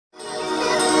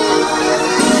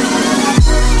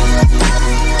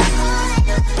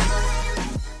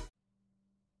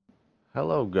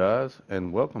Hello guys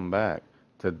and welcome back.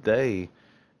 Today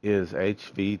is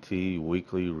HVT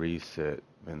Weekly Reset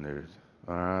vendors.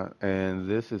 Alright, and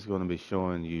this is going to be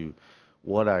showing you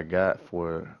what I got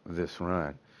for this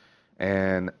run.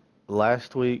 And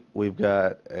last week we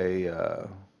did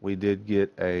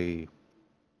get a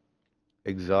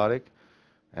exotic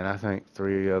and I think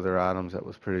three other items that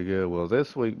was pretty good. Well,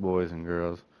 this week, boys and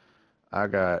girls, I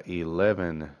got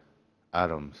 11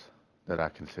 items that I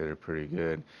consider pretty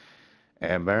good.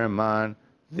 And bear in mind,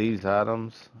 these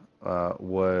items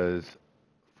was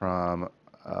from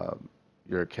uh,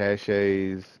 your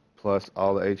caches plus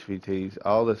all the HVTs,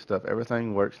 all this stuff.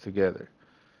 Everything works together.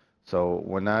 So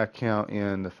when I count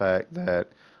in the fact that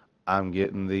I'm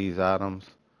getting these items,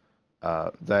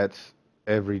 that's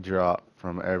every drop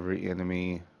from every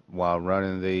enemy while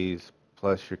running these,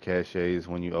 plus your caches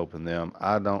when you open them.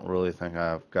 I don't really think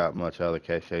I've got much out of the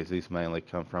caches. These mainly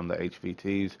come from the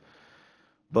HVTs.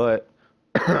 But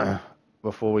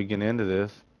before we get into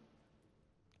this,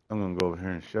 I'm going to go over here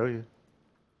and show you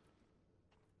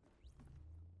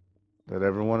that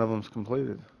every one of them's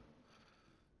completed.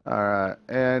 Alright,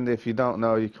 and if you don't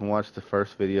know, you can watch the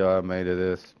first video I made of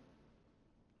this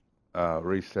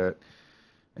reset,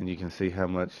 and you can see how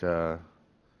much like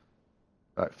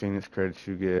Phoenix credits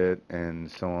you get,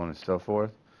 and so on and so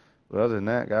forth. But other than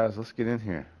that, guys, let's get in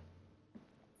here.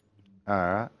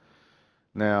 Alright,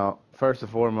 now, first and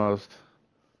foremost,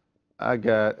 I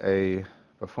got a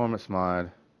performance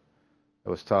mod that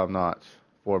was top notch,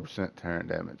 4% Terrant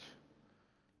damage.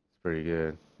 It's pretty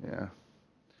good, yeah.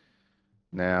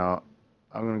 Now,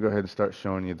 I'm going to go ahead and start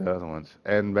showing you the other ones.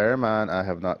 And bear in mind, I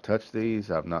have not touched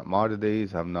these, I've not modded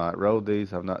these, I've not rolled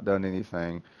these, I've not done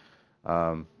anything.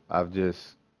 I've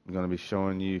just going to be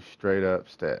showing you straight up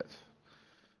stats.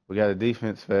 We got a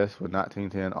defense vest with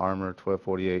 1910 armor,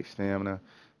 1248 stamina,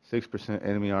 6%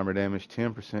 enemy armor damage,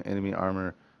 10% enemy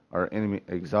armor or enemy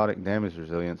exotic damage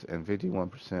resilience, and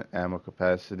 51% ammo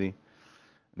capacity.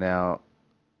 Now,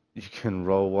 you can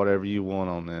roll whatever you want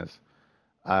on this.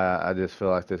 I just feel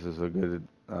like this is a good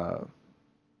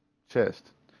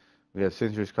chest. We have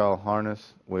Century's Call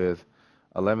harness with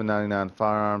 1199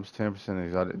 firearms, 10%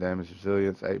 exotic damage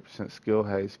resilience, 8% skill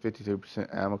haste,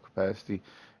 52% ammo capacity,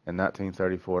 and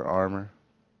 1934 armor.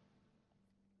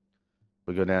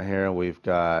 We go down here, we've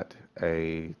got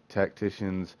a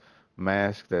Tactician's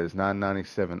mask that is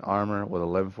 997 armor with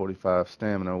 1145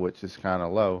 stamina, which is kind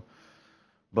of low,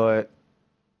 but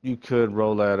you could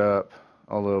roll that up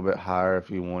a little bit higher if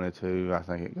you wanted to. I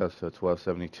think it goes to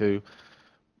 1272,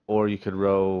 or you could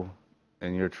roll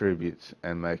in your tributes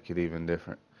and make it even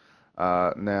different.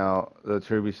 Now the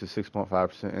tributes is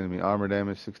 6.5% enemy armor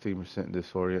damage, 16%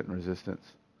 disorient and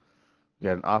resistance. You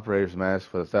got an operator's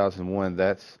mask with 1001.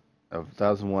 That's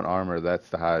 1001 armor. That's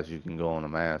the highest you can go on a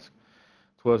mask.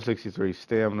 1263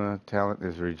 stamina. Talent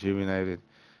is rejuvenated.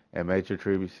 And major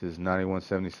tributes is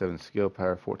 9177 skill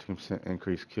power, 14%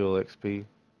 increased kill XP.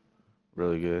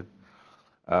 Really good.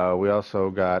 We also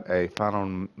got a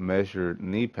final measure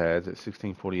knee pads at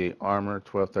 1648 armor,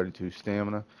 1232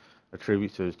 stamina.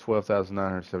 Attributes is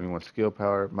 12,971 skill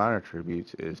power. Minor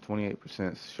attributes is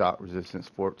 28% shot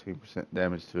resistance, 14%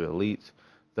 damage to elites,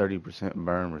 30%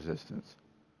 burn resistance.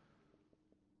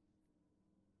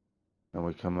 And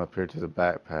we come up here to the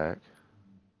backpack.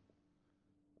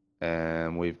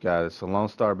 And we've got a Lone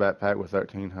Star backpack with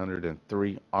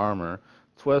 1303 armor,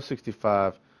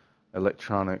 1265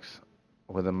 electronics,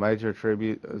 with a major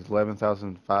attribute is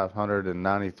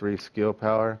 11,593 skill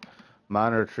power.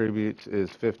 Minor attributes is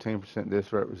 15%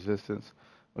 disrupt resistance.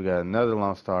 We got another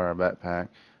Lone Star backpack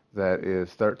that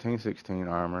is 1316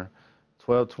 armor,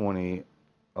 1220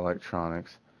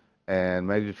 electronics, and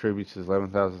major attributes is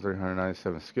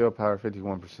 11,397 skill power,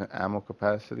 51% ammo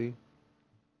capacity.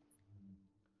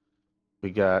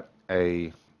 We got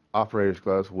a operator's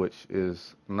gloves, which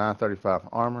is 935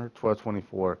 armor,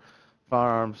 1224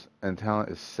 firearms, and talent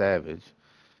is savage.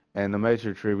 And the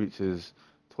major attributes is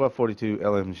 1242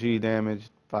 LMG damage,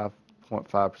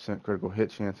 5.5% critical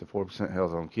hit chance, and 4%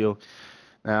 health on kill.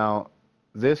 Now,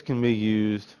 this can be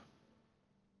used,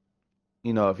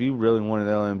 you know, if you really wanted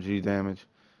LMG damage,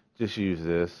 just use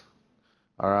this.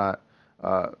 Alright,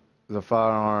 the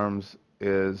firearms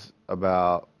is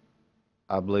about,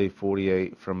 I believe,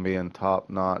 48 from being top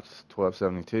notch,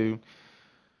 1272.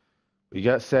 You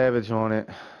got Savage on it,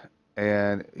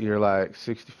 and you're like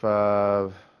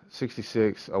 65,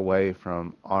 66 away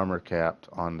from armor capped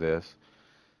on this.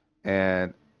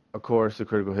 And of course, the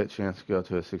critical hit chance go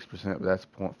to a 6%, but that's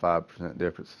 0.5%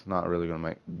 difference. It's not really going to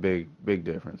make big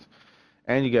difference.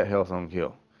 And you got health on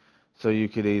kill. So you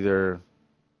could either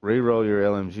re-roll your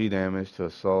LMG damage to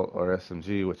assault or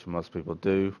SMG, which most people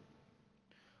do,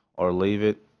 or leave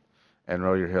it and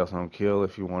roll your health on kill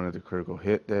if you wanted the critical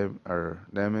hit or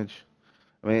damage.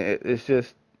 I mean,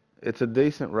 it's a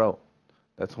decent roll.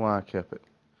 That's why I kept it.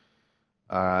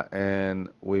 And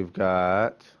we've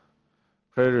got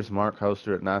Predator's Mark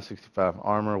Holster at 965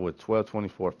 armor with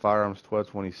 1224 firearms,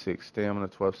 1226 stamina,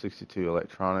 1262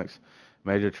 electronics.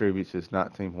 Major attributes is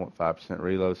 19.5%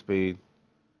 reload speed.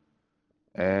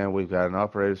 And we've got an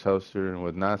Operator's Holster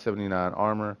with 979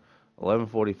 armor,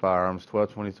 1140 firearms,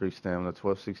 1223 stamina,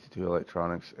 1262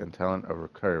 electronics, and talent of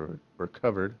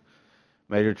recovered.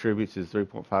 Major attributes is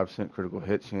 3.5% critical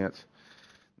hit chance.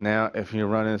 Now, if you're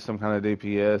running some kind of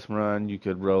DPS run, you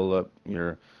could roll up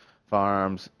your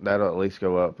firearms. That'll at least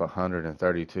go up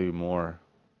 132 more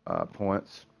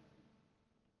points.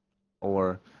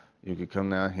 Or you could come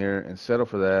down here and settle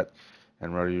for that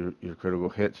and roll your critical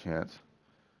hit chance.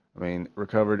 I mean,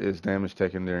 recovered is damage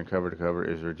taken during cover to cover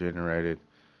is regenerated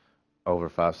over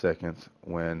 5 seconds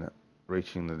when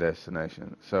reaching the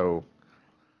destination. So,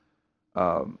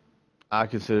 I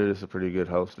consider this a pretty good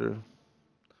holster.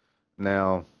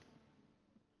 Now,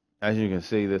 as you can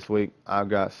see this week, I've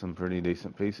got some pretty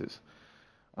decent pieces.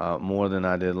 More than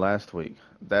I did last week.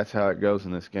 That's how it goes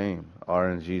in this game.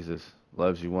 RNGesus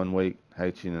loves you one week,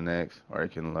 hates you the next, or he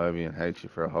can love you and hate you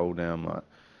for a whole damn month.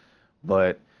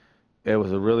 But it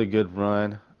was a really good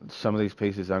run. Some of these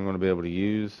pieces I'm going to be able to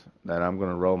use that I'm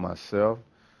going to roll myself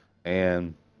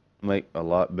and make a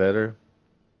lot better.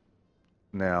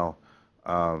 Now,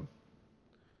 I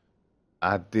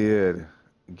did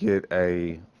get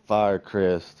a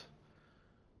Firecrest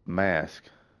mask.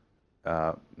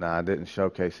 Now, I didn't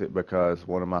showcase it because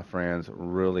one of my friends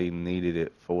really needed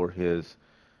it for his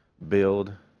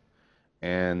build,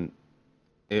 and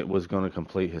it was going to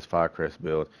complete his Firecrest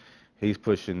build. He's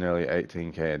pushing nearly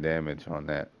 18k of damage on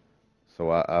that. So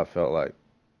I felt like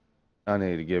I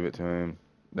needed to give it to him.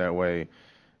 That way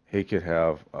he could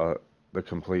have the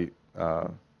complete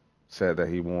set that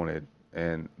he wanted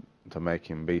and to make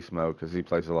him beast mode because he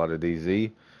plays a lot of DZ.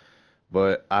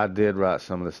 But I did write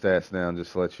some of the stats down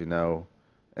just to let you know.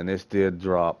 And this did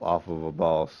drop off of a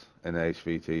boss in the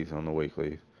HVTs on the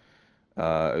weekly. It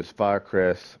was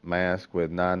Firecrest mask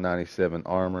with 997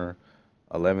 armor,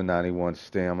 1191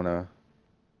 stamina,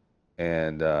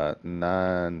 and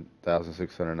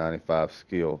 9,695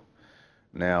 skill.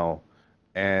 Now,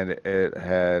 and it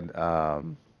had, I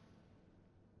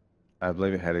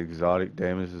believe it had exotic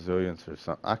damage resilience or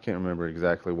something. I can't remember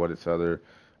exactly what its other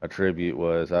attribute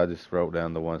was. I just wrote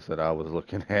down the ones that I was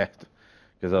looking at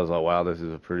because I was like, wow, this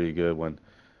is a pretty good one.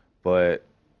 But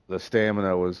the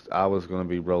stamina was, I was going to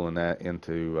be rolling that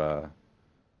into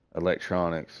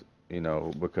electronics, you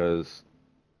know, because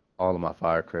all of my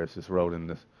Firecrest is rolled in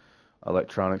this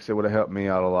electronics. It would have helped me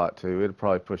out a lot too. It'd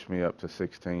probably push me up to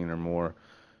 16 or more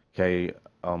K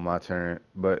on my turn,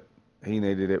 but he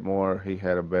needed it more. He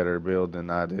had a better build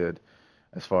than I did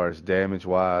as far as damage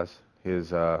wise.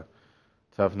 His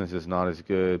toughness is not as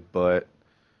good, but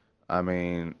I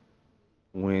mean,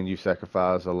 when you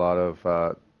sacrifice a lot of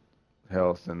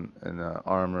health and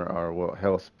armor, or well,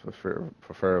 health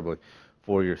preferably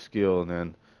for your skill,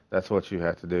 then that's what you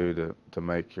have to do to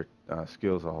make your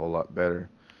skills a whole lot better.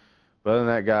 But other than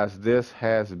that, guys, this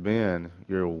has been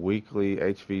your weekly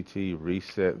HVT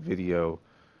reset video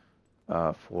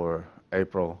for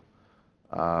April.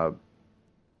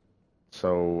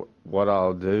 So what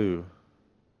I'll do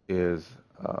is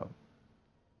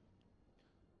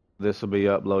this will be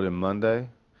uploaded Monday,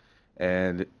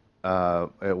 and it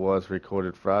was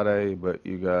recorded Friday, but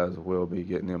you guys will be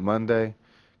getting it Monday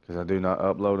because I do not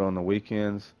upload on the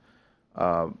weekends.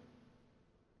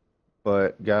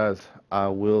 But guys, I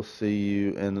will see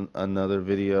you in another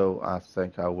video. I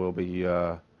think I will be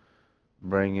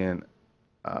bringing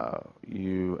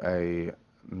you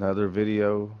another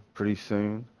video pretty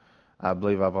soon. I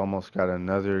believe I've almost got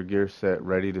another gear set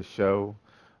ready to show.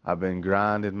 I've been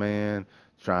grinding, man,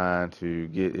 trying to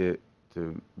get it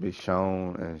to be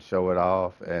shown and show it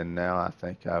off, and now I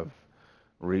think I've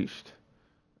reached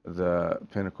the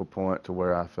pinnacle point to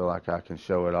where I feel like I can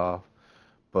show it off.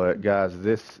 But guys,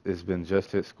 this has been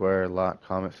Just Hit Square. Like,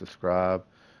 comment, subscribe,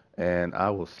 and I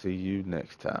will see you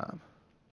next time.